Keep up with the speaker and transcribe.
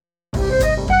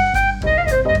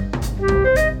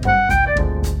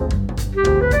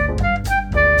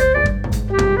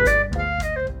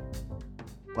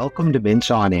Welcome to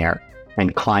Mintz On Air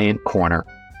and Client Corner,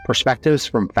 perspectives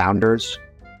from founders,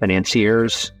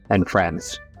 financiers, and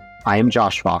friends. I am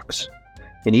Josh Fox.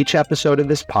 In each episode of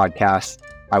this podcast,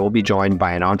 I will be joined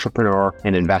by an entrepreneur,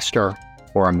 an investor,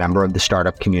 or a member of the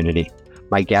startup community.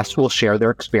 My guests will share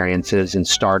their experiences in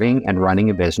starting and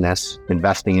running a business,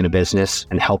 investing in a business,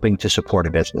 and helping to support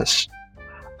a business.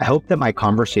 I hope that my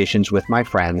conversations with my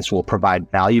friends will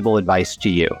provide valuable advice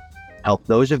to you, help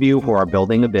those of you who are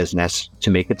building a business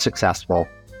to make it successful,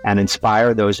 and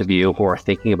inspire those of you who are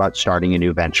thinking about starting a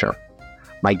new venture.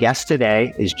 My guest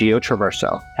today is Gio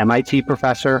Traverso, MIT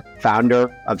professor,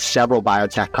 founder of several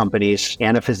biotech companies,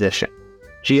 and a physician.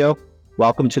 Gio,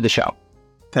 welcome to the show.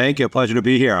 Thank you. Pleasure to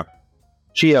be here.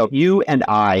 Gio, you and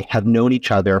I have known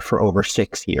each other for over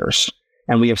 6 years,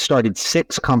 and we have started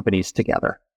 6 companies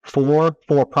together, 4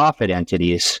 for-profit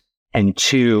entities and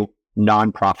 2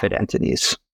 nonprofit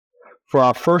entities. For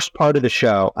our first part of the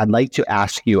show, I'd like to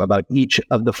ask you about each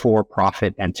of the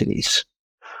for-profit entities.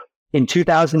 In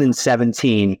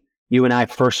 2017, you and I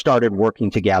first started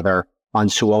working together on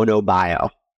Suono Bio.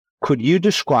 Could you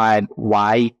describe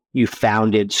why you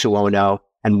founded Suono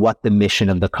and what the mission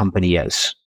of the company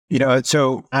is?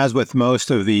 So as with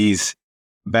most of these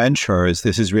ventures,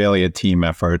 this is really a team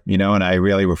effort, and I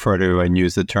really refer to and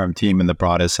use the term team in the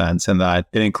broadest sense, and that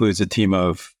it includes a team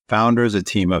of founders, a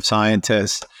team of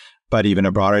scientists, but even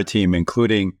a broader team,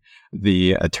 including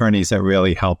the attorneys that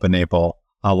really help enable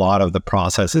a lot of the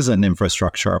processes and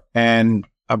infrastructure. And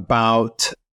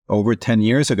about over 10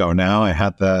 years ago now, I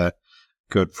had the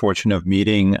good fortune of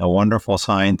meeting a wonderful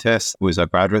scientist who was a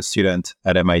graduate student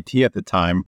at MIT at the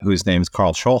time, whose name is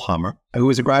Carl Scholhammer, who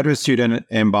was a graduate student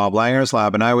in Bob Langer's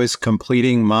lab. And I was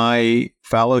completing my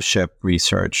fellowship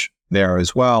research there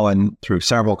as well. And through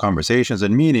several conversations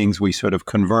and meetings, we sort of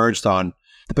converged on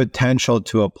the potential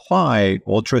to apply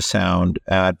ultrasound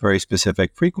at very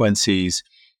specific frequencies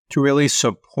to really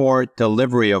support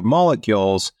delivery of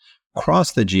molecules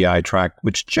across the GI tract,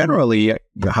 which generally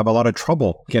have a lot of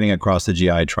trouble getting across the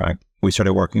GI tract. We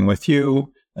started working with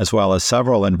you, as well as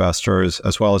several investors,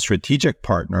 as well as strategic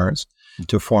partners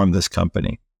to form this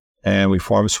company. And we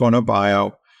formed Suono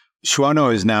Bio.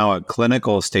 Suono is now a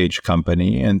clinical stage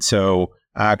company. And so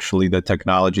actually the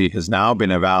technology has now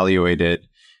been evaluated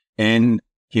in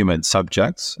human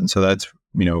subjects. And so that's,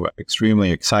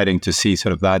 extremely exciting to see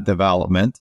sort of that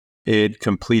development. It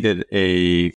completed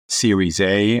a Series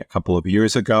A couple of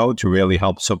years ago to really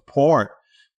help support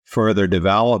further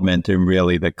development in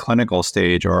really the clinical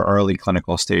stage or early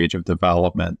clinical stage of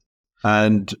development.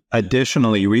 And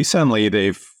additionally, recently,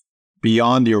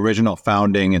 beyond the original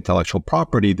founding intellectual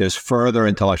property, there's further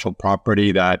intellectual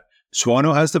property that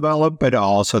Suono has developed, but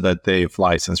also that they've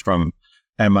licensed from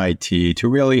MIT to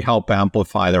really help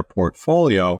amplify their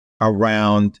portfolio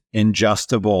around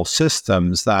ingestible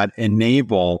systems that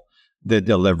enable the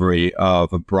delivery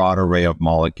of a broad array of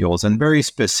molecules. And very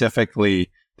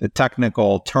specifically, the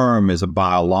technical term is a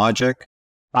biologic.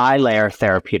 Bilayer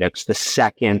Therapeutics, the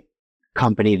second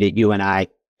company that you and I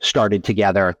started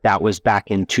together, that was back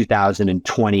in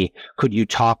 2020. Could you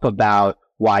talk about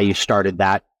why you started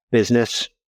that business?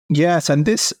 Yes. And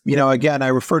this, again, I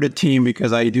refer to team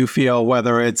because I do feel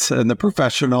whether it's in the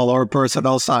professional or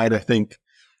personal side, I think,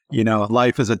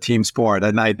 life is a team sport.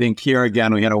 And I think here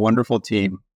again, we had a wonderful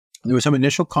team. There were some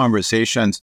initial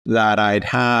conversations that I'd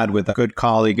had with a good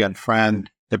colleague and friend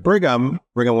at Brigham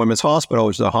Women's Hospital,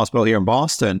 which is a hospital here in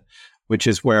Boston, which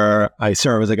is where I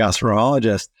serve as a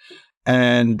gastroenterologist.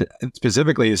 And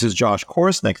specifically, this is Josh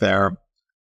Korsnick there,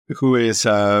 who is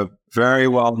a very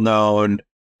well-known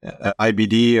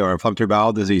IBD or inflammatory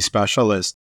bowel disease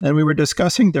specialist. And we were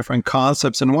discussing different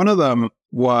concepts. And one of them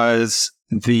was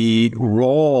the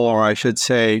role, or I should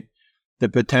say, the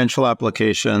potential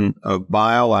application of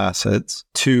bile acids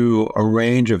to a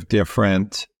range of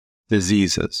different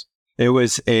diseases. It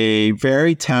was a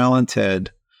very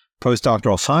talented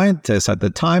postdoctoral scientist at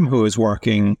the time who was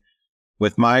working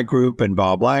with my group and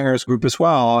Bob Langer's group as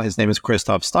well. His name is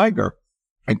Christoph Steiger.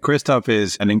 And Christoph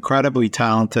is an incredibly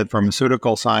talented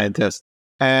pharmaceutical scientist.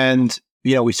 And,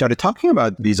 we started talking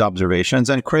about these observations,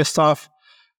 and Christoph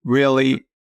really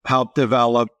helped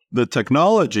develop the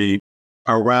technology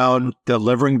around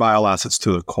delivering bile acids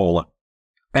to the colon.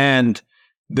 And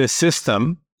the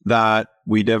system that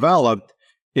we developed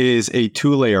is a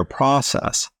 2-layer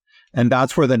process. And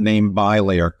that's where the name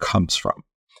bilayer comes from.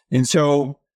 And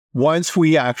so once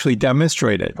we actually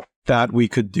demonstrated that we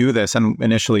could do this, and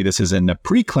initially this is in a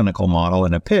preclinical model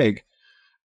in a pig,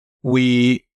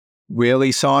 we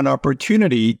really saw an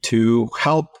opportunity to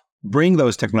help bring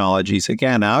those technologies,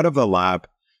 again, out of the lab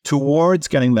towards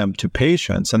getting them to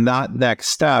patients. And that next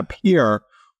step here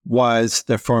was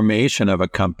the formation of a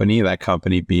company, that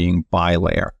company being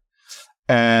Bilayer.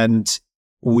 And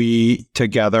we,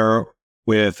 together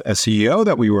with a CEO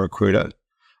that we recruited,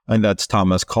 and that's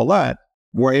Thomas Collette,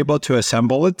 were able to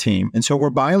assemble a team. And so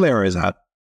where Bilayer is at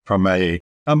from a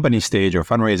company stage or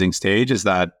fundraising stage is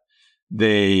that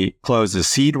they closed a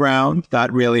seed round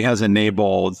that really has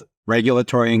enabled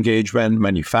regulatory engagement,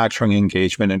 manufacturing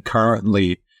engagement, and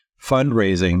currently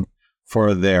fundraising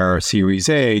for their Series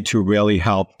A to really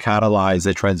help catalyze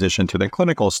the transition to the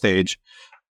clinical stage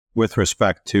with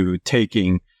respect to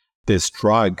taking this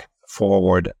drug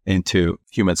forward into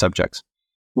human subjects.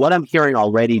 What I'm hearing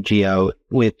already, Gio,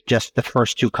 with just the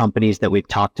first two companies that we've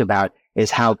talked about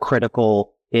is how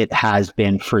critical it has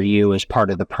been for you as part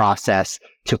of the process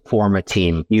to form a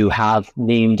team. You have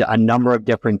named a number of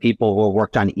different people who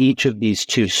worked on each of these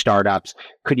two startups.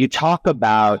 Could you talk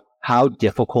about how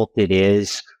difficult it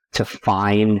is to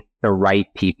find the right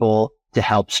people to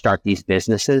help start these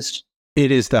businesses?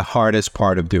 It is the hardest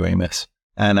part of doing this.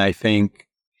 And I think,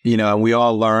 we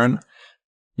all learn,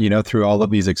 through all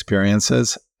of these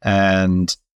experiences.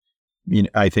 And,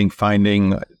 I think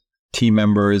finding team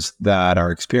members that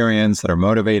are experienced, that are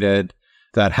motivated,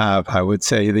 that have, I would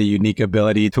say, the unique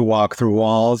ability to walk through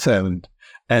walls and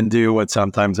do what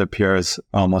sometimes appears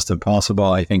almost impossible,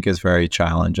 I think is very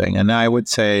challenging. And I would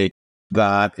say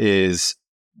that is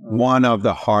one of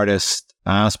the hardest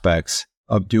aspects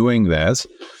of doing this.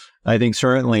 I think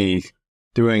certainly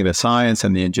doing the science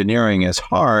and the engineering is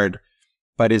hard,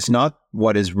 but it's not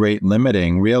what is rate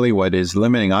limiting. Really what is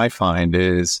limiting, I find,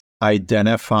 is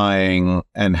identifying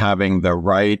and having the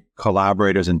right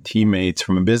collaborators and teammates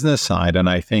from a business side. And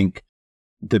I think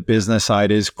the business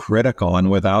side is critical. And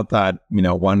without that,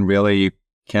 one really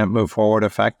can't move forward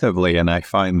effectively. And I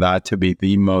find that to be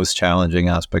the most challenging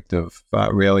aspect of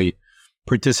really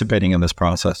participating in this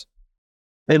process.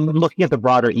 And looking at the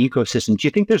broader ecosystem, do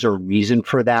you think there's a reason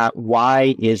for that?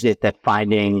 Why is it that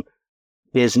finding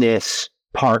business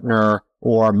partner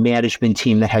or management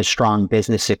team that has strong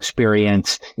business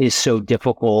experience is so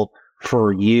difficult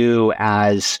for you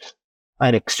as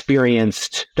an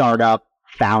experienced startup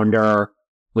founder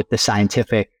with the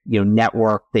scientific,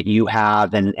 network that you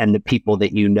have and the people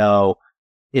that you know?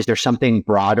 Is there something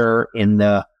broader in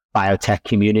the biotech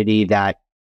community that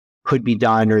could be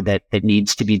done or that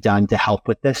needs to be done to help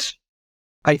with this?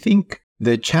 I think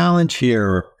the challenge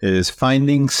here is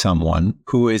finding someone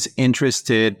who is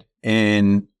interested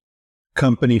in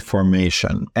company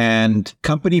formation, and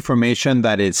company formation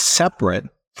that is separate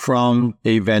from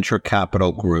a venture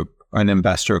capital group, an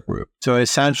investor group. So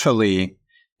essentially,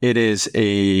 it is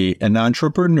an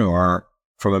entrepreneur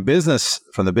from the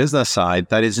business side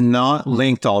that is not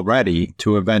linked already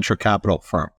to a venture capital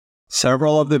firm.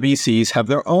 Several of the VCs have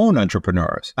their own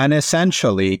entrepreneurs, and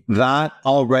essentially that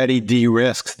already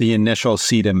de-risks the initial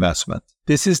seed investment.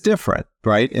 This is different,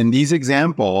 right? In these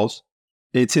examples,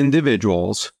 it's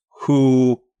individuals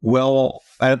who will,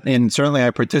 and certainly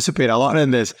I participate a lot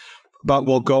in this, but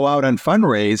will go out and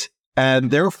fundraise,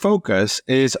 and their focus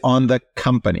is on the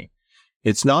company.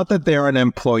 It's not that they're an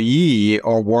employee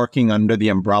or working under the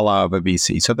umbrella of a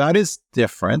VC. So that is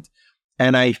different.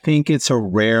 And I think it's a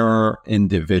rare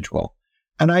individual.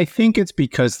 And I think it's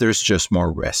because there's just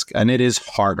more risk and it is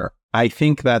harder. I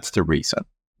think that's the reason,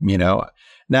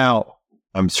 Now,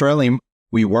 certainly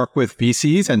we work with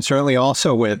VCs and certainly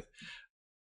also with,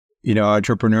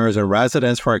 entrepreneurs or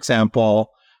residents, for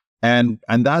example. And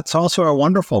that's also a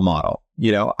wonderful model.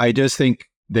 I just think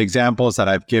the examples that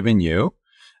I've given you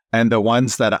and the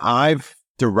ones that I've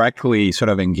directly sort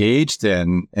of engaged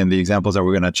in the examples that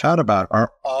we're going to chat about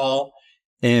are all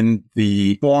in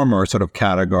the former sort of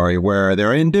category where there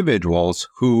are individuals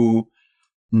who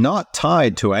not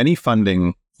tied to any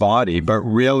funding body, but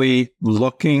really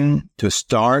looking to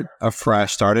start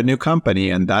a new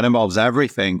company. And that involves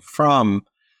everything from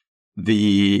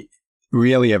the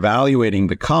really evaluating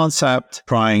the concept,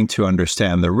 trying to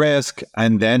understand the risk,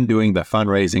 and then doing the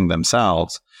fundraising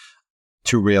themselves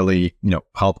to really,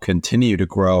 help continue to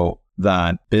grow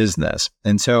that business.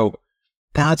 And so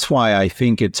that's why I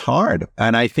think it's hard.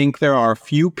 And I think there are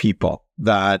fewer people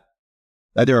that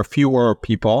do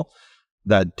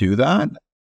that.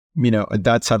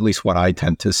 That's at least what I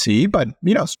tend to see. But,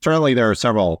 certainly there are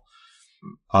several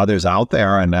others out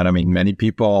there. And many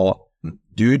people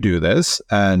do this.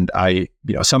 And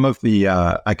some of the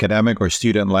academic or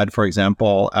student-led, for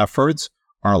example, efforts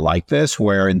are like this,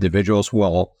 where individuals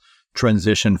will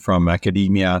transition from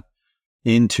academia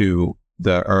into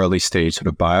the early stage sort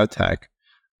of biotech.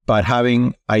 But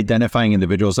identifying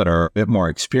individuals that are a bit more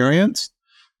experienced,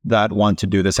 that want to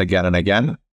do this again and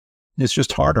again, it's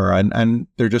just harder and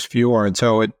they're just fewer. And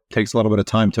so it takes a little bit of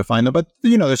time to find them. But,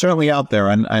 they're certainly out there.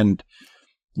 And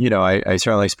I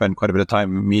certainly spend quite a bit of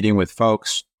time meeting with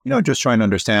folks, just trying to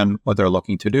understand what they're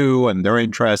looking to do and their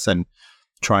interests and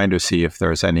trying to see if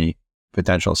there's any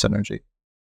potential synergy.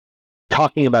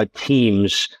 Talking about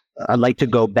teams, I'd like to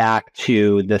go back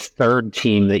to the third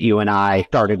team that you and I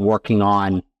started working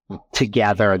on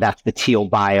together. That's the Teal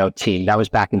Bio team. That was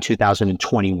back in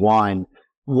 2021.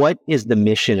 What is the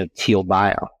mission of Teal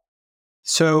Bio?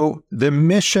 So the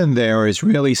mission there is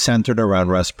really centered around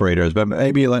respirators, but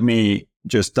maybe let me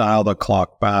just dial the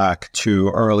clock back to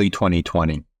early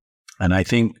 2020. And I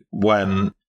think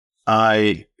when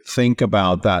I think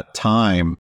about that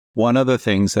time, one of the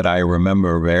things that I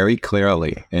remember very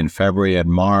clearly in February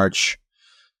and March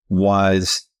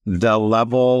was the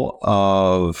level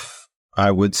of,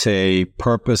 I would say,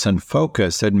 purpose and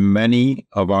focus that many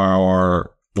of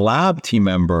our lab team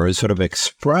members sort of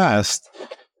expressed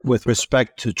with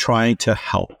respect to trying to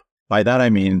help. By that, I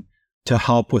mean to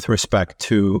help with respect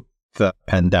to the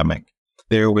pandemic.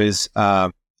 There was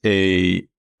a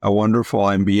wonderful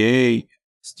MBA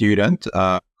student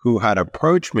who had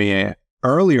approached me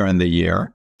earlier in the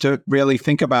year to really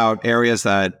think about areas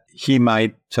that he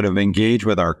might sort of engage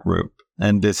with our group.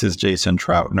 And this is Jason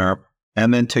Troutner.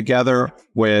 And then together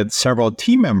with several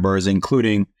team members,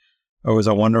 including there was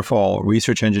a wonderful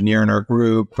research engineer in our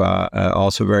group,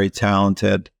 also very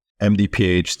talented MD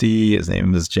PhD. His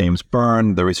name is James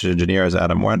Byrne. The research engineer is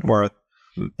Adam Wentworth.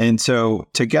 And so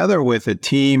together with a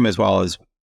team, as well as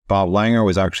Bob Langer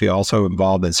was actually also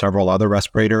involved in several other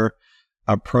respirator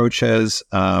approaches.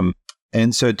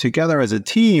 And so together as a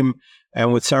team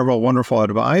and with several wonderful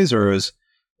advisors,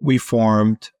 we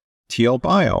formed Teal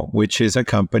Bio, which is a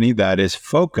company that is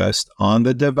focused on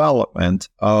the development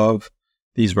of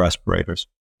these respirators.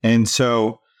 And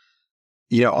so,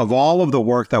 of all of the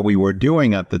work that we were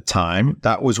doing at the time,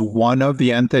 that was one of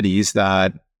the entities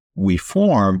that we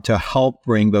formed to help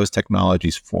bring those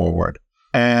technologies forward.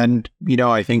 And,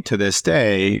 I think to this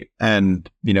day, and,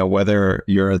 whether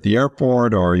you're at the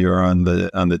airport or you're on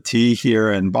the T here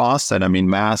in Boston, I mean,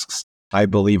 masks, I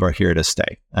believe, are here to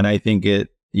stay. And I think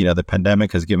the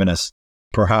pandemic has given us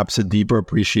perhaps a deeper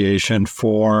appreciation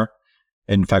for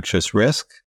infectious risk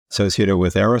associated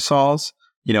with aerosols,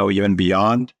 even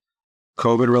beyond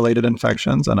COVID-related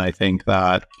infections. And I think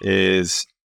that is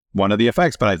one of the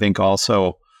effects. But I think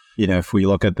also, if we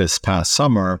look at this past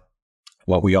summer,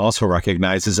 what we also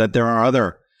recognize is that there are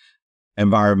other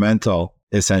environmental,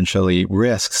 essentially,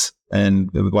 risks. And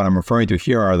what I'm referring to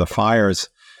here are the fires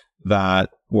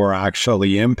that were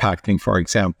actually impacting, for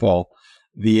example,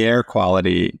 the air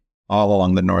quality all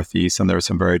along the Northeast. And there were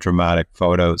some very dramatic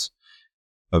photos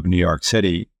of New York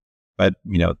City. But,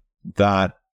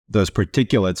 that those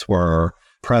particulates were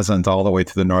present all the way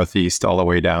to the Northeast, all the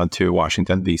way down to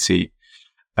Washington, D.C.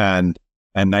 And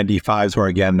 95s were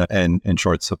again in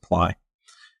short supply.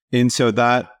 And so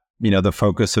that, the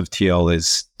focus of Teal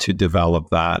is to develop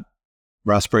that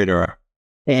respirator.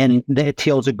 And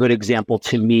Teal is a good example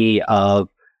to me of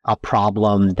a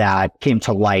problem that came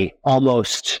to light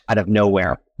almost out of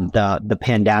nowhere. The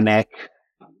pandemic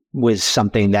was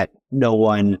something that no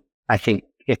one, I think,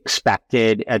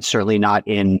 expected, and certainly not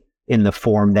in the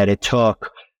form that it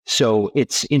took. So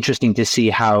it's interesting to see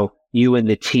how you and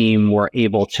the team were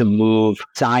able to move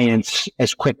science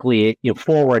as quickly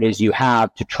forward as you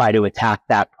have to try to attack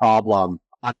that problem.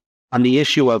 On the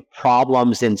issue of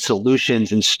problems and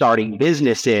solutions and starting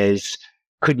businesses,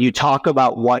 could you talk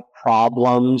about what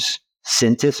problems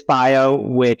Mintz Bio,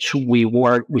 which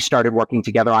we started working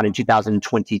together on in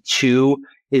 2022,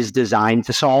 is designed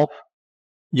to solve?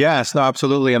 Yes, no,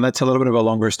 absolutely. And that's a little bit of a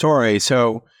longer story.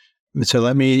 So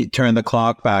let me turn the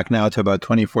clock back now to about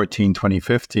 2014,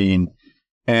 2015.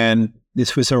 And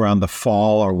this was around the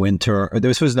fall or winter,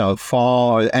 or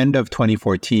fall or end of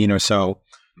 2014 or so.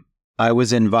 I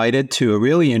was invited to a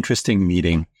really interesting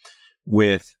meeting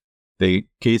with the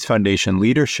Gates Foundation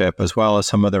leadership, as well as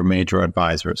some of their major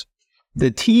advisors.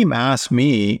 The team asked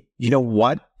me,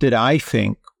 what did I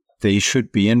think they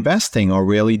should be investing or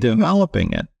really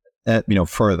developing it,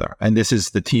 further. And this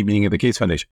is the team meeting of the Gates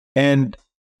Foundation. And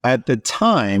at the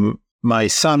time, my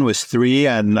son was 3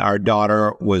 and our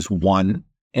daughter was 1.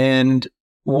 And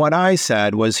what I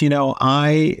said was,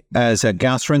 I, as a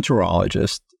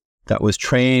gastroenterologist that was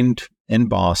trained in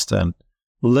Boston,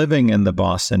 living in the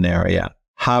Boston area,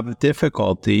 have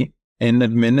difficulty in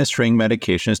administering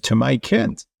medications to my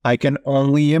kids. I can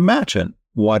only imagine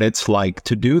what it's like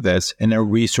to do this in a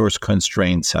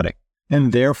resource-constrained setting.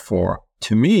 And therefore,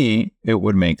 to me, it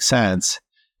would make sense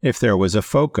if there was a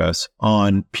focus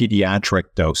on pediatric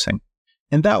dosing.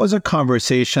 And that was a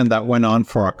conversation that went on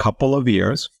for a couple of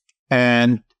years.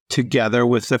 And together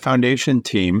with the foundation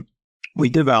team, we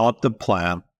developed a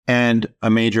plan. And a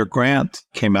major grant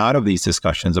came out of these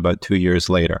discussions about 2 years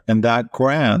later. And that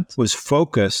grant was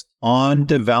focused on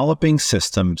developing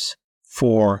systems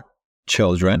for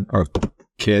children or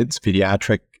kids,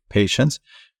 pediatric patients,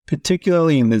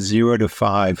 particularly in the 0 to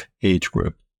 5 age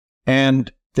group.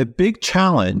 And the big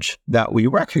challenge that we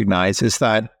recognize is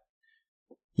that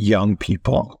young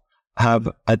people have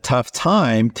a tough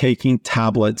time taking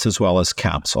tablets as well as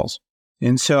capsules.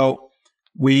 And so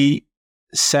we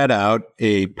set out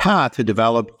a path to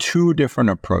develop 2 different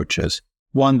approaches.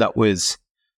 One that was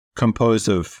composed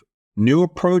of new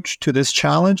approach to this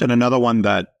challenge and another one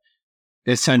that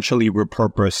essentially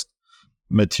repurposed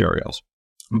materials,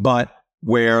 but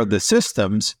where the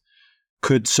systems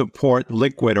could support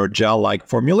liquid or gel-like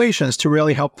formulations to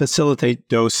really help facilitate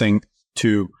dosing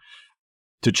to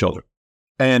children.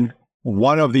 And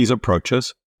one of these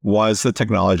approaches was the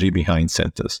technology behind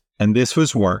Synthes. And this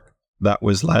was work that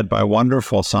was led by a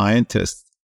wonderful scientist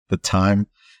at the time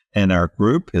in our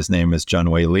group. His name is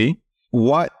Junwei Li.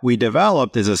 What we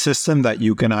developed is a system that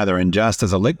you can either ingest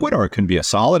as a liquid or it can be a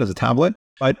solid as a tablet.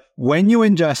 But when you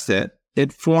ingest it,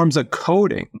 it forms a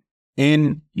coating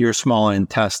in your small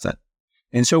intestine.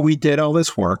 And so we did all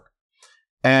this work.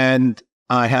 And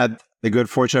I had the good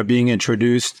fortune of being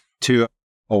introduced to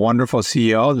a wonderful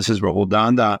CEO. This is Rahul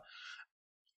Danda,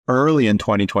 early in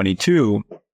 2022.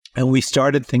 And we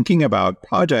started thinking about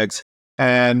projects.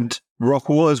 And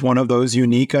Rahul is one of those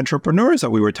unique entrepreneurs that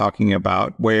we were talking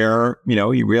about where,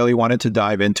 he really wanted to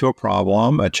dive into a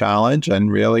problem, a challenge,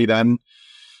 and really then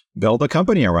build a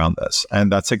company around this.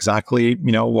 And that's exactly,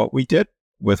 what we did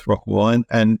with Rahul.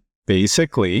 And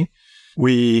basically,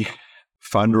 we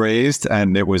fundraised,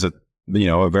 and it was a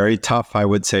very tough, I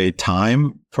would say,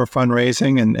 time for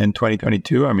fundraising in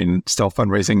 2022. I mean, still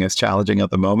fundraising is challenging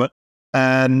at the moment.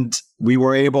 And we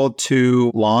were able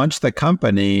to launch the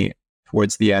company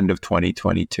towards the end of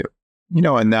 2022.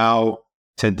 And now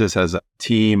Synthes has a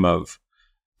team of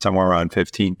somewhere around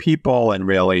 15 people and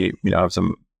really, have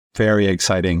some very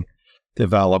exciting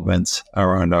developments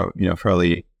around a,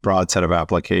 fairly broad set of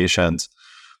applications.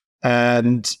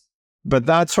 But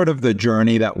that's sort of the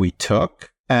journey that we took.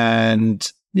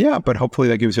 And but hopefully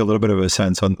that gives you a little bit of a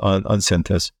sense on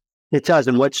Synthes. It does.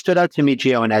 And what stood out to me,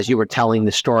 Gio, and as you were telling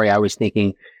the story, I was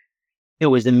thinking it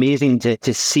was amazing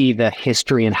to see the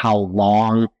history and how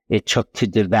long it took to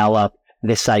develop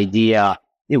this idea.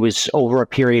 It was over a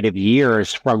period of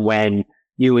years from when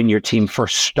you and your team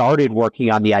first started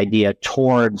working on the idea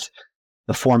towards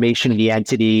the formation of the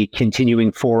entity,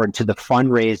 continuing forward to the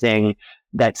fundraising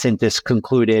that Synthes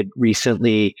concluded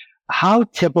recently. How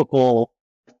typical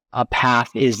a path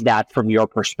is that from your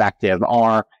perspective?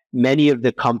 Are many of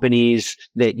the companies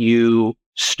that you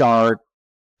start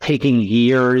taking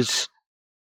years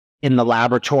in the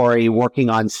laboratory working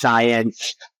on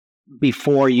science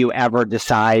before you ever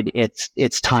decide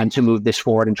it's time to move this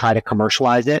forward and try to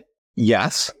commercialize it?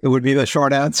 Yes, it would be the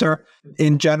short answer.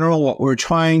 In general, what we're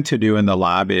trying to do in the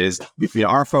lab is,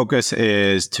 our focus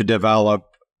is to develop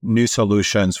new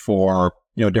solutions for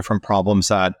different problems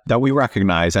that we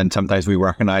recognize. And sometimes we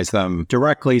recognize them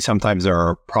directly. Sometimes there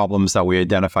are problems that we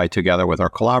identify together with our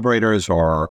collaborators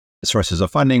or sources of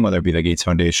funding, whether it be the Gates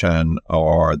Foundation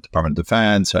or Department of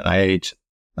Defense, NIH,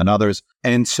 and others.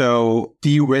 And so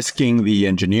de-risking the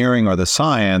engineering or the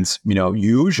science,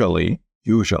 usually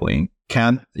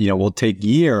will take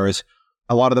years.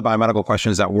 A lot of the biomedical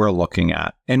questions that we're looking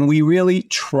at. And we really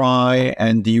try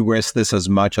and de-risk this as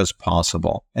much as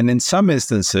possible. And in some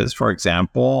instances, for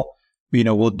example,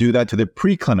 we'll do that to the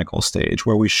preclinical stage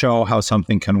where we show how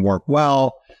something can work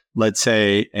well, let's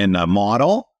say in a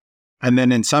model. And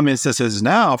then in some instances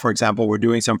now, for example, we're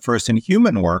doing some first in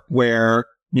human work where,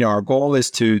 our goal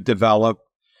is to develop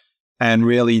and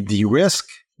really de-risk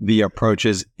the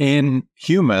approaches in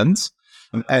humans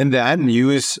and then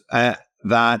use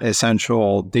that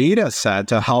essential data set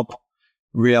to help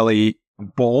really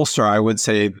bolster, I would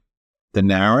say, the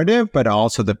narrative, but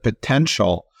also the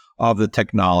potential of the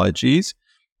technologies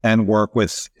and work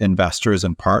with investors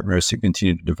and partners to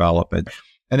continue to develop it.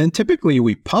 And then typically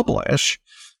we publish,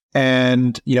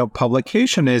 and,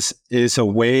 publication is a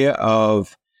way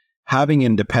of having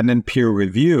independent peer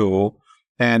review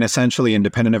and essentially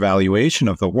independent evaluation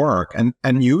of the work.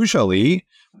 And usually,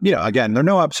 again, there are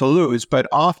no absolutes, but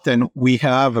often we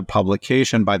have a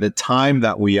publication by the time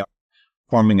that we are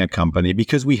forming a company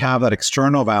because we have that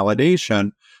external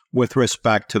validation with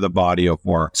respect to the body of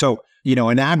work. So,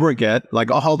 in aggregate, like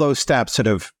all those steps sort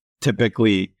of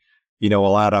typically,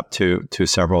 will add up to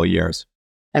several years.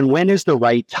 And when is the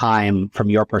right time, from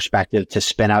your perspective, to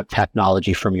spin out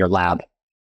technology from your lab?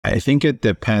 I think it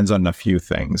depends on a few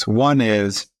things. One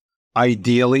is,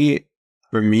 ideally,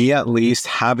 for me at least,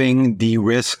 having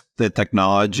de-risked the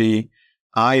technology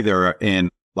either in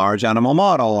large animal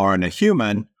model or in a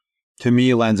human, to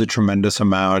me lends a tremendous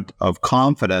amount of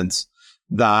confidence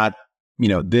that,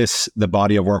 the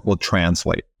body of work will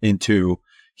translate into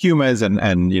humans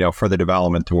and further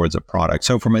development towards a product.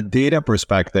 So from a data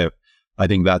perspective, I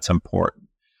think that's important.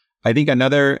 I think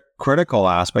another critical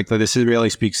aspect that this really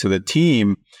speaks to the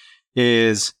team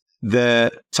is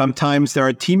that sometimes there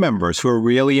are team members who are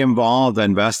really involved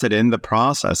and invested in the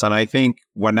process. And I think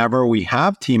whenever we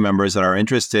have team members that are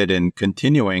interested in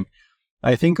continuing,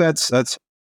 I think that's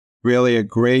really a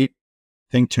great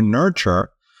thing to nurture.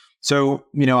 So,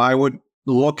 I would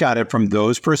look at it from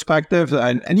those perspectives.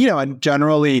 And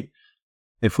generally,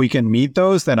 if we can meet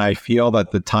those, then I feel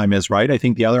that the time is right. I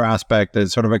think the other aspect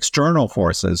is sort of external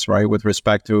forces, right, with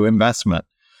respect to investment.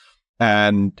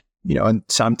 And, and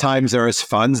sometimes there's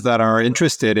funds that are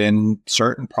interested in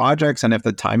certain projects. And if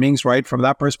the timing's right from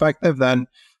that perspective, then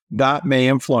that may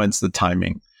influence the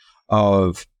timing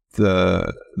of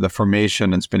the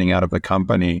formation and spinning out of the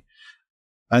company.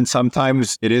 And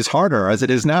sometimes it is harder, as it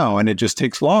is now, and it just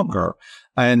takes longer.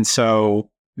 And so,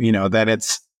 then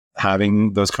it's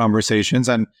having those conversations,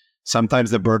 and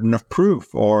sometimes the burden of proof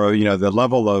or, the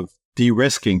level of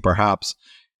de-risking perhaps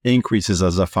increases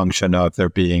as a function of there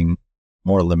being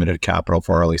more limited capital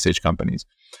for early stage companies.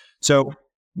 So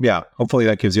yeah, hopefully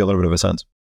that gives you a little bit of a sense.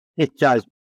 It does.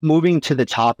 Moving to the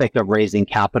topic of raising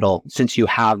capital, since you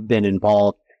have been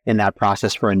involved in that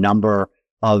process for a number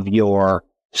of your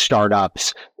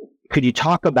startups, could you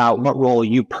talk about what role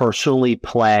you personally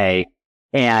play?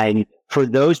 And for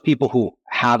those people who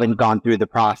haven't gone through the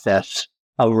process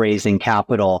of raising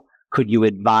capital, could you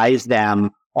advise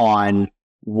them on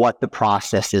what the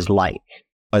process is like?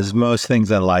 As most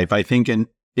things in life, I think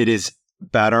it is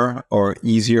better or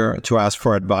easier to ask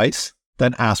for advice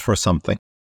than ask for something.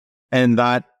 And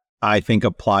that, I think,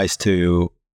 applies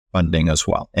to funding as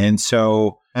well. And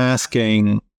so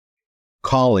asking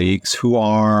colleagues who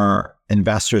are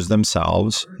investors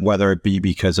themselves, whether it be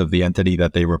because of the entity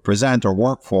that they represent or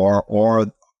work for,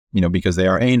 or, because they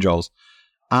are angels,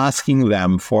 asking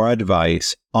them for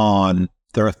advice on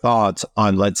their thoughts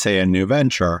on, let's say, a new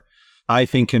venture, I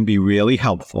think can be really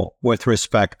helpful with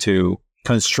respect to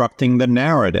constructing the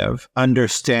narrative,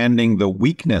 understanding the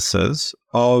weaknesses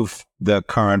of the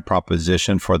current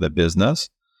proposition for the business,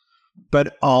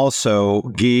 but also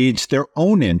gauge their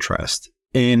own interest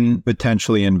in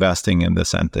potentially investing in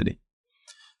this entity.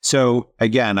 So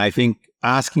again, I think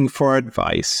asking for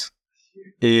advice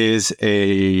is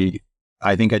a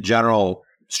general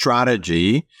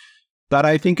strategy that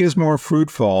I think is more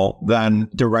fruitful than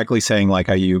directly saying, like,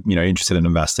 are you, interested in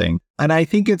investing? And I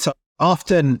think it's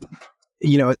often,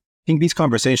 I think these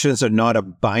conversations are not a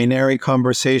binary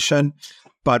conversation,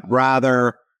 but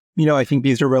rather, I think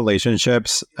these are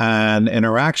relationships and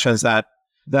interactions that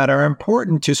are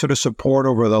important to sort of support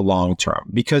over the long term,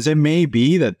 because it may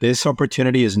be that this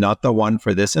opportunity is not the one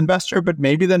for this investor, but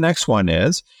maybe the next one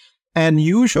is. And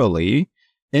usually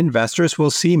investors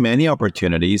will see many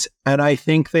opportunities, and I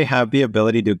think they have the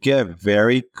ability to give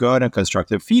very good and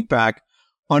constructive feedback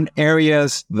on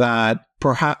areas that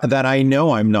perhaps that I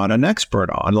know I'm not an expert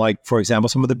on, like, for example,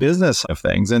 some of the business of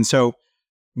things. And so,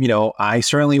 I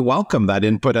certainly welcome that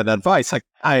input and advice. Like,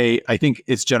 I think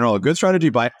it's generally a good strategy,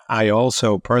 but I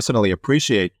also personally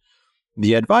appreciate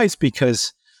the advice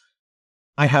because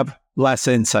I have less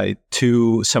insight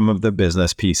to some of the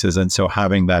business pieces. And so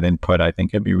having that input, I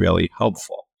think, can be really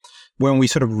helpful. When we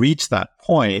sort of reach that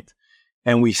point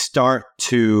and we start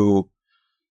to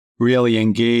really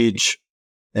engage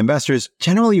investors,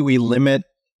 generally we limit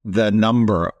the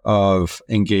number of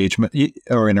engagement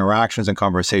or interactions and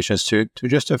conversations to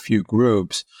just a few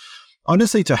groups,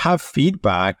 honestly, to have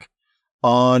feedback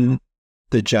on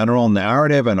the general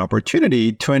narrative and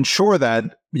opportunity to ensure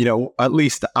that, at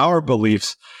least our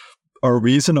beliefs are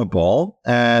reasonable.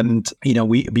 And,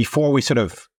 before we sort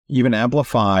of even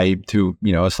amplify to,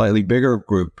 a slightly bigger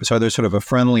group. So there's sort of a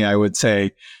friendly, I would say,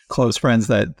 close friends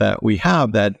that we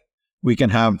have, that we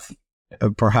can have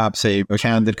perhaps a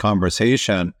candid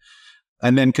conversation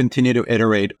and then continue to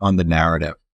iterate on the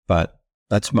narrative. But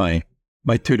that's my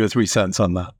 2 to 3 cents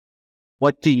on that.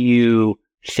 What do you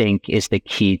think is the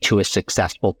key to a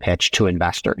successful pitch to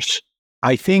investors?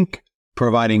 I think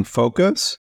providing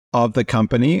focus of the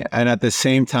company, and at the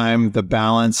same time, the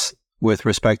balance with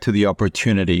respect to the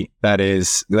opportunity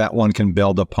that one can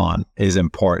build upon is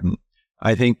important.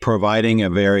 I think providing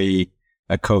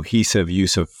a cohesive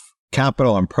use of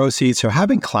capital and proceeds. So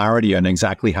having clarity on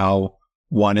exactly how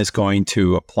one is going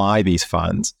to apply these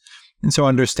funds. And so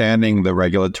understanding the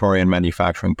regulatory and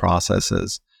manufacturing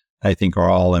processes, I think, are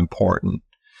all important.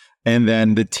 And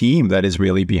then the team that is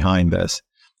really behind this,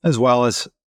 as well as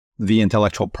the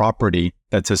intellectual property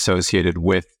that's associated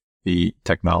with the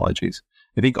technologies.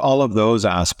 I think all of those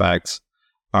aspects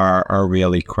are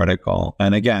really critical.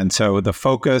 And again, so the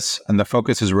focus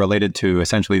is related to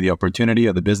essentially the opportunity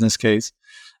of the business case,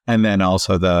 and then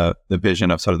also the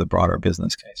vision of sort of the broader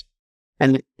business case.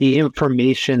 And the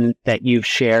information that you've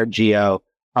shared, Gio,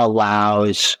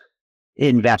 allows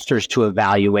investors to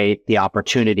evaluate the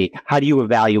opportunity. How do you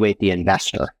evaluate the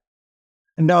investor?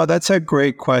 No, that's a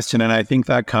great question. And I think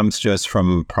that comes just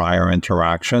from prior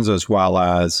interactions, as well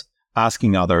as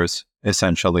asking others,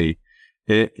 essentially,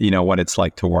 what it's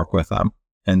like to work with them.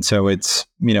 And so it's,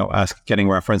 getting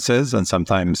references. And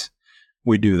sometimes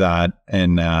we do that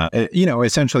and,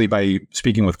 essentially by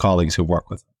speaking with colleagues who work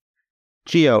with them.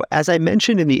 Gio, as I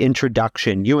mentioned in the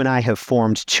introduction, you and I have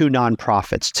formed two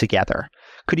nonprofits together.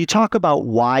 Could you talk about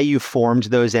why you formed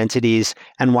those entities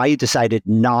and why you decided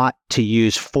not to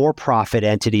use for-profit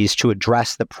entities to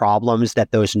address the problems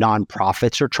that those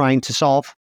nonprofits are trying to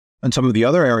solve? And some of the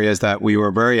other areas that we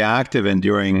were very active in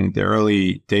during the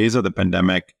early days of the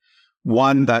pandemic,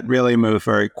 one that really moved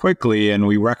very quickly, and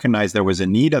we recognized there was a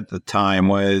need at the time,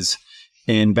 was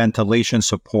in ventilation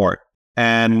support.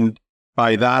 And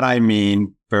by that, I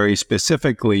mean very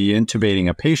specifically intubating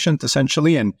a patient,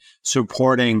 essentially, and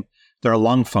supporting their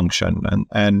lung function.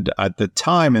 And at the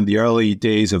time, in the early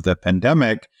days of the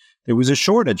pandemic, there was a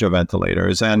shortage of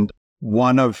ventilators. And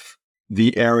one of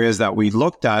the areas that we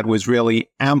looked at was really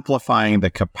amplifying the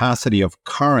capacity of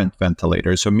current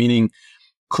ventilators. So meaning,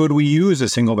 could we use a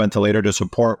single ventilator to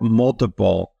support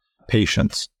multiple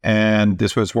patients? And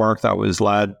this was work that was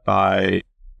led by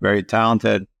very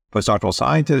talented postdoctoral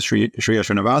scientist, Shreya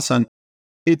Srinivasan.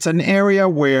 It's an area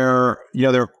where,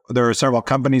 there are several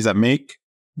companies that make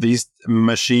these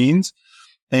machines.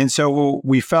 And so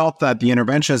we felt that the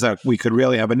interventions that we could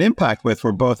really have an impact with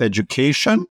were both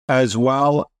education as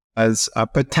well as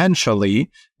potentially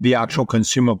the actual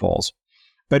consumables.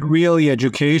 But really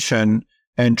education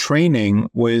and training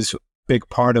was a big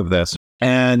part of this.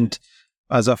 And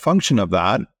as a function of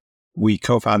that, we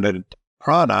co-founded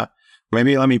Prada.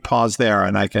 Maybe let me pause there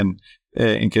and I can,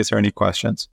 in case there are any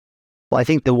questions. Well, I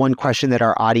think the one question that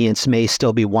our audience may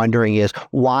still be wondering is,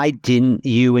 why didn't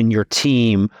you and your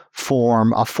team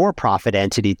form a for-profit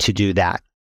entity to do that?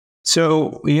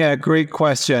 So, yeah, great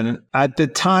question. At the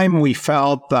time, we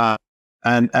felt that,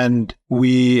 and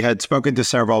we had spoken to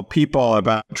several people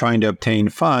about trying to obtain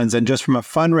funds. And just from a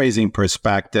fundraising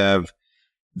perspective,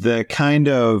 the kind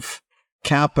of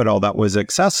capital that was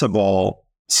accessible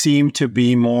seemed to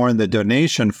be more in the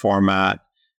donation format,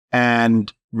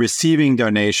 and receiving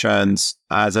donations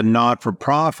as a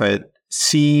not-for-profit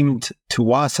seemed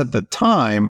to us at the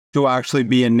time to actually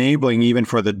be enabling even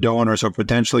for the donors, or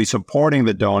potentially supporting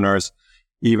the donors,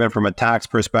 even from a tax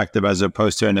perspective, as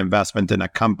opposed to an investment in a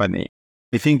company.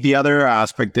 I think the other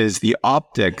aspect is the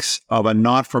optics of a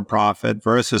not-for-profit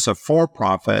versus a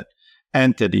for-profit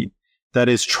entity that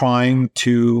is trying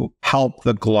to help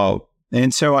the globe.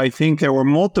 And so I think there were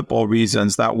multiple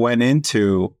reasons that went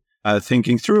into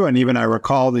thinking through. And even I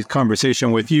recall this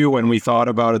conversation with you when we talked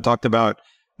about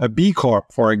a B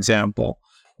Corp, for example,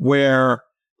 where,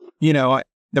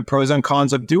 the pros and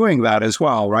cons of doing that as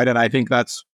well, right? And I think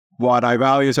that's what I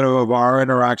value sort of our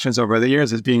interactions over the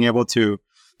years, is being able to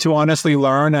honestly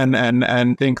learn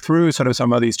and think through sort of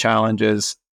some of these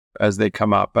challenges as they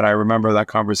come up. But I remember that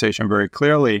conversation very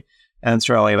clearly. And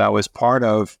certainly that was part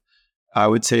of, I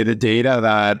would say, the data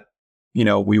that,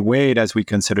 we weighed as we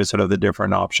considered sort of the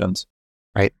different options.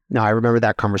 Right. No, I remember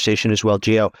that conversation as well,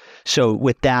 Gio. So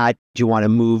with that, do you want to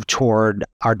move toward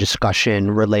our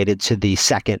discussion related to the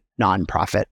second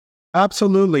nonprofit?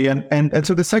 Absolutely. And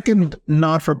so the second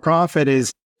not-for-profit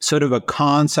is sort of a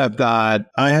concept that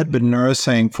I had been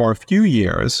nursing for a few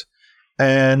years,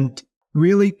 and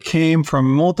really came from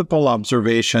multiple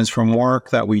observations from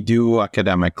work that we do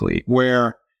academically,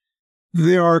 where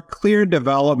there are clear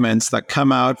developments that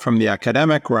come out from the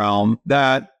academic realm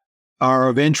that are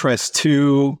of interest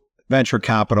to venture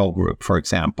capital group, for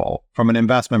example, from an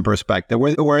investment perspective,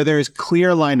 where there's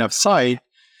clear line of sight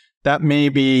that may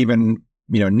be even,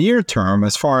 near term,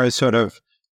 as far as sort of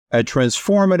a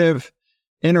transformative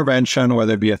intervention,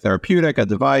 whether it be a therapeutic, a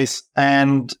device,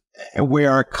 and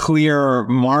where a clear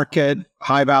market,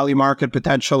 high value market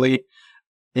potentially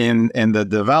in the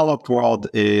developed world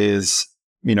is,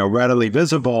 readily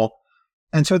visible.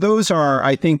 And so those are,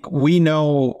 I think we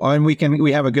know, and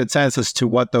we have a good sense as to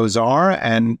what those are.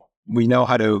 And we know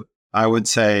how to, I would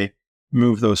say,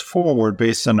 move those forward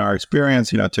based on our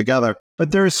experience, together.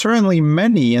 But there are certainly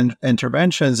many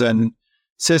interventions and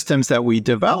systems that we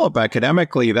develop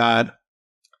academically that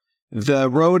the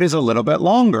road is a little bit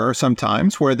longer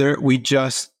sometimes, where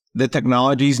the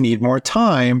technologies need more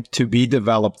time to be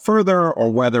developed further,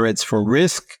 or whether it's for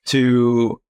risk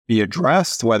to be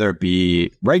addressed, whether it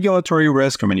be regulatory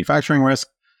risk or manufacturing risk,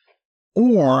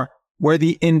 or where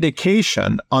the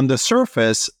indication on the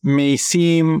surface may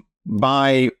seem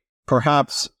by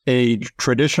perhaps a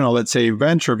traditional, let's say,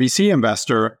 venture VC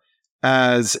investor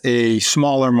as a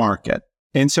smaller market.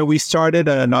 And so we started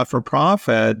a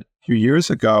not-for-profit a few years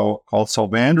ago called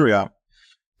Solvandria,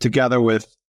 together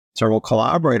with several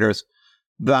collaborators,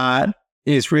 that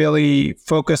is really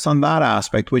focused on that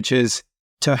aspect, which is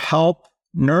to help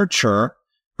nurture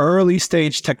early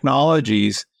stage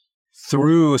technologies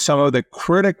through some of the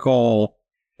critical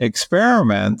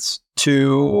experiments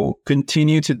to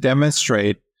continue to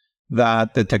demonstrate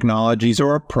that the technologies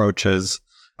or approaches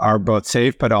are both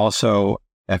safe but also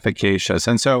efficacious.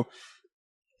 And so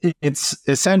it's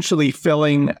essentially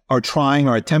filling or trying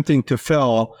or attempting to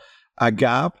fill a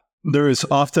gap. There is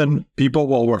often people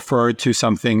will refer to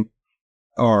something,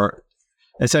 or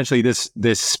essentially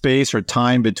this space or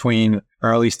time between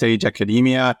early stage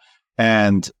academia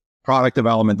and product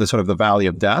development, the sort of the valley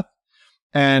of death.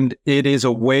 And it is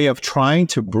a way of trying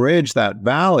to bridge that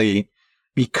valley.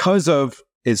 Because of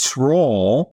its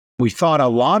role, we thought a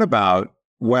lot about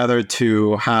whether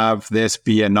to have this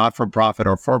be a not-for-profit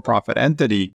or for-profit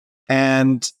entity.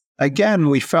 And again,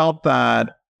 we felt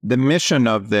that the mission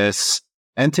of this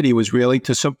entity was really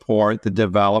to support the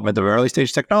development of early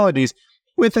stage technologies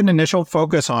with an initial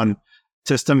focus on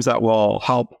systems that will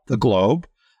help the globe,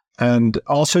 and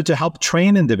also to help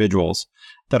train individuals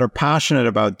that are passionate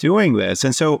about doing this.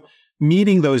 And so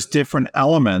meeting those different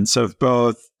elements of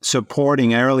both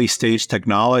supporting early stage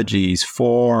technologies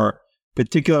for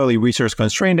particularly resource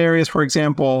constrained areas, for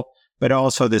example, but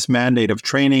also this mandate of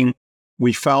training,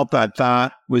 we felt that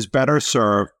that was better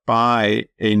served by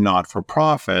a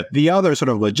not-for-profit. The other sort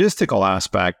of logistical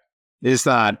aspect is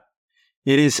that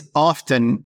it is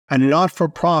often a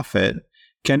not-for-profit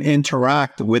can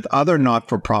interact with other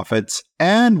not-for-profits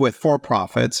and with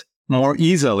for-profits more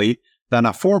easily than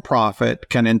a for-profit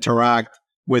can interact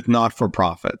with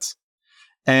not-for-profits.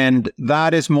 And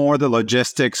that is more the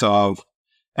logistics of,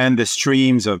 and the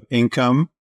streams of income,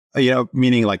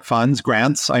 meaning like funds,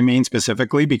 grants,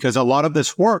 specifically, because a lot of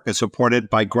this work is supported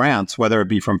by grants, whether it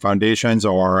be from foundations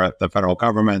or the federal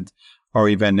government or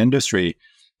even industry.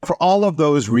 For all of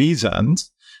those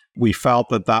reasons, we felt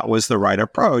that that was the right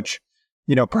approach.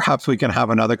 Perhaps we can have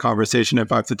another conversation in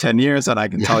 5 to 10 years and I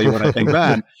can tell you what I think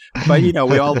then. But, we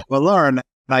all will learn.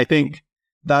 And I think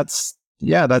that's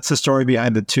the story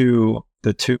behind the two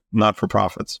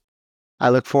not-for-profits. I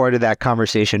look forward to that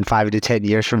conversation 5 to 10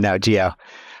 years from now, Gio.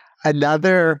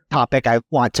 Another topic I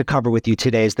want to cover with you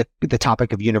today is the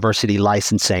topic of university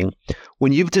licensing.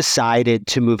 When you've decided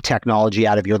to move technology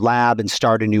out of your lab and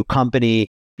start a new company,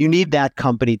 you need that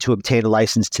company to obtain a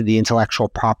license to the intellectual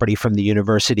property from the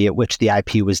university at which the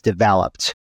IP was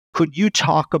developed. Could you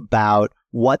talk about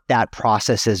what that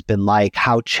process has been like?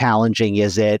 How challenging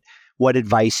is it? What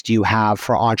advice do you have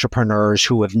for entrepreneurs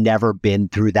who have never been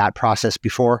through that process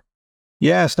before?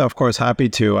 Yes, of course, happy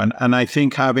to. And I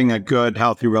think having a good,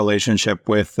 healthy relationship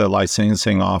with the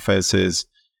licensing office is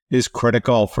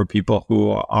critical for people who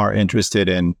are interested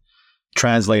in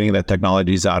translating the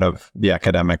technologies out of the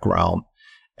academic realm.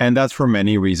 And that's for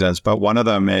many reasons. But one of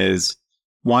them is,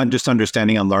 one, just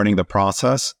understanding and learning the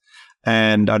process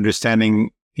and understanding,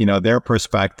 their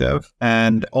perspective.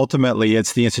 And ultimately,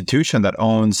 it's the institution that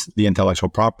owns the intellectual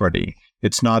property.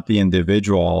 It's not the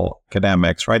individual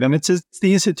academics, right? And it's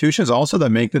the institutions also that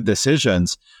make the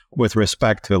decisions with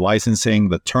respect to licensing,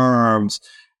 the terms,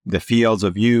 the fields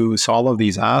of use, all of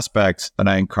these aspects that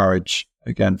I encourage,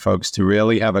 again, folks to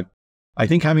really having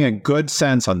a good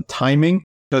sense on timing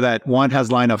so that one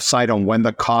has line of sight on when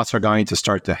the costs are going to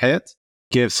start to hit,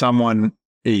 give someone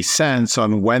a sense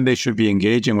on when they should be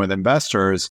engaging with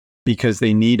investors because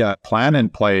they need a plan in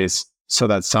place so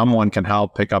that someone can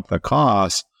help pick up the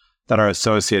costs that are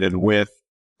associated with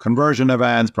conversion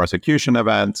events, prosecution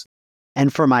events.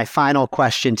 And for my final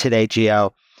question today,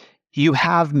 Gio, you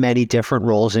have many different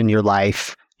roles in your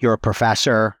life. You're a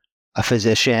professor, a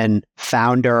physician,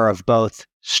 founder of both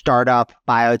startup,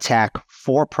 biotech,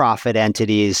 for-profit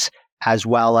entities, as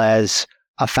well as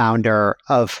a founder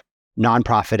of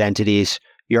nonprofit entities.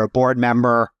 You're a board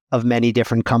member of many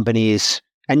different companies,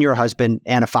 and you're a husband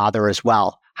and a father as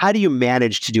well. How do you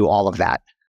manage to do all of that?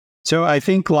 So I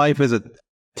think life is a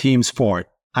team sport.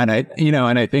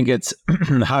 I think it's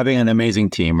having an amazing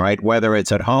team, right? Whether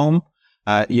it's at home,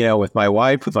 with my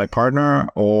wife, with my partner,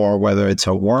 or whether it's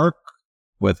at work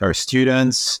with our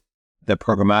students, the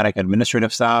programmatic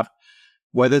administrative staff,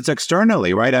 whether it's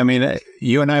externally, right? I mean,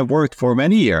 you and I have worked for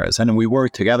many years, and we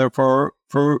worked together for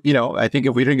I think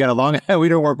if we didn't get along, we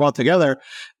didn't work well together,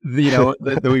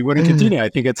 we wouldn't continue. I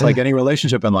think it's like any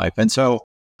relationship in life. And so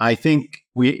I think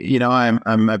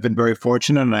I've been very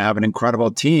fortunate, and I have an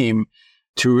incredible team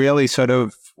to really sort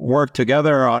of work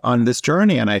together on this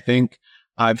journey. And I think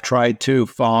I've tried to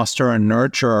foster and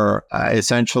nurture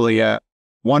essentially a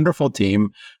wonderful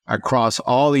team across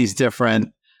all these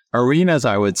different arenas,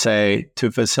 I would say, to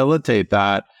facilitate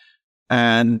that.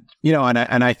 And,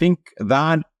 and I think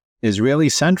that is really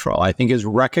central. I think is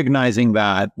recognizing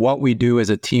that what we do is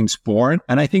a team sport.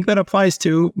 And I think that applies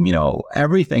to,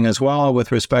 everything as well,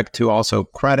 with respect to also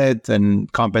credit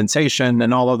and compensation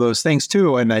and all of those things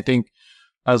too. And I think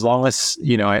as long as,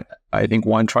 I think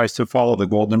one tries to follow the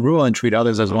golden rule and treat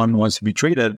others as one wants to be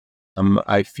treated,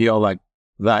 I feel like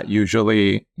that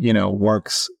usually,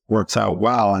 works out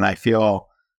well. And I feel,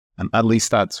 at least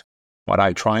that's what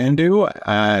I try and do.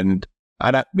 And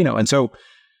so,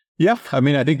 yeah,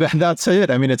 I think that's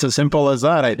it. It's as simple as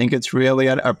that. I think it's really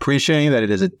appreciating that it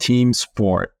is a team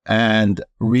sport and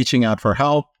reaching out for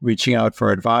help, reaching out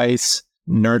for advice,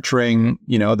 nurturing,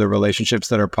 the relationships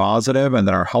that are positive and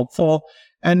that are helpful.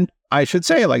 And I should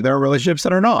say, there are relationships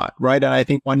that are not, right? And I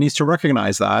think one needs to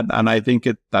recognize that. And I think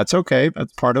that's okay.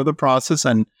 That's part of the process.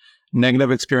 And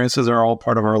negative experiences are all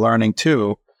part of our learning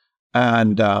too.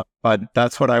 And, but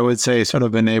that's what I would say sort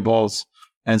of enables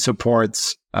and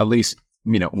supports at least,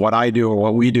 what I do or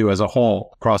what we do as a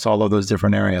whole across all of those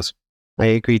different areas. I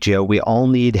agree, Gio. We all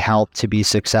need help to be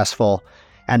successful,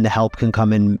 and the help can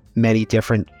come in many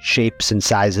different shapes and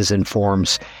sizes and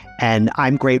forms. And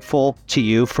I'm grateful to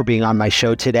you for being on my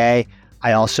show today.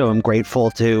 I also am grateful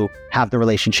to have the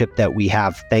relationship that we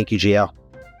have. Thank you, Gio.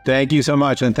 Thank you so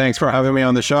much. And thanks for having me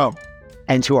on the show.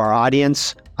 And to our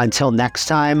audience, until next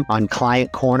time on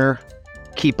Client Corner,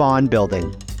 keep on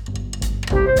building.